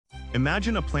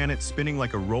Imagine a planet spinning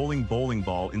like a rolling bowling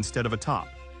ball instead of a top.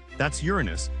 That's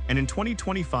Uranus, and in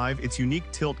 2025 its unique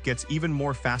tilt gets even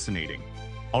more fascinating.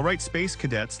 Alright space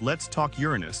cadets, let's talk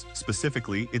Uranus,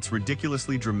 specifically its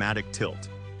ridiculously dramatic tilt.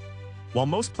 While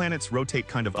most planets rotate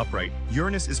kind of upright,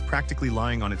 Uranus is practically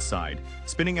lying on its side,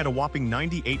 spinning at a whopping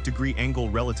 98-degree angle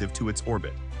relative to its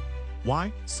orbit.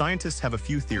 Why? Scientists have a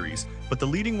few theories, but the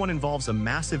leading one involves a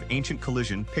massive ancient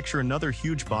collision. Picture another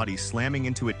huge body slamming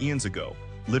into it eons ago,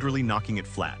 literally knocking it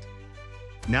flat.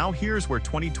 Now here's where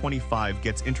 2025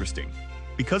 gets interesting.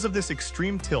 Because of this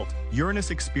extreme tilt,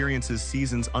 Uranus experiences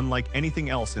seasons unlike anything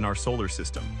else in our solar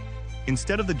system.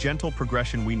 Instead of the gentle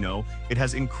progression we know, it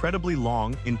has incredibly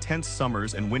long, intense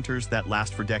summers and winters that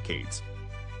last for decades.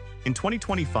 In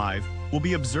 2025, we'll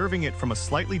be observing it from a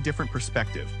slightly different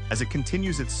perspective as it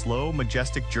continues its slow,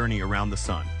 majestic journey around the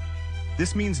sun.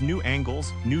 This means new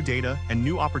angles, new data, and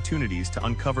new opportunities to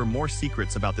uncover more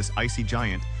secrets about this icy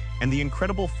giant and the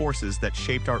incredible forces that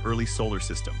shaped our early solar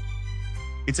system.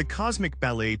 It's a cosmic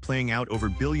ballet playing out over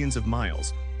billions of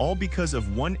miles, all because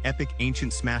of one epic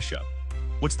ancient smash-up.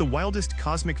 What's the wildest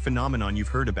cosmic phenomenon you've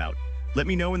heard about? Let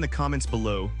me know in the comments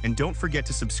below, and don't forget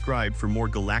to subscribe for more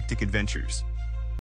galactic adventures.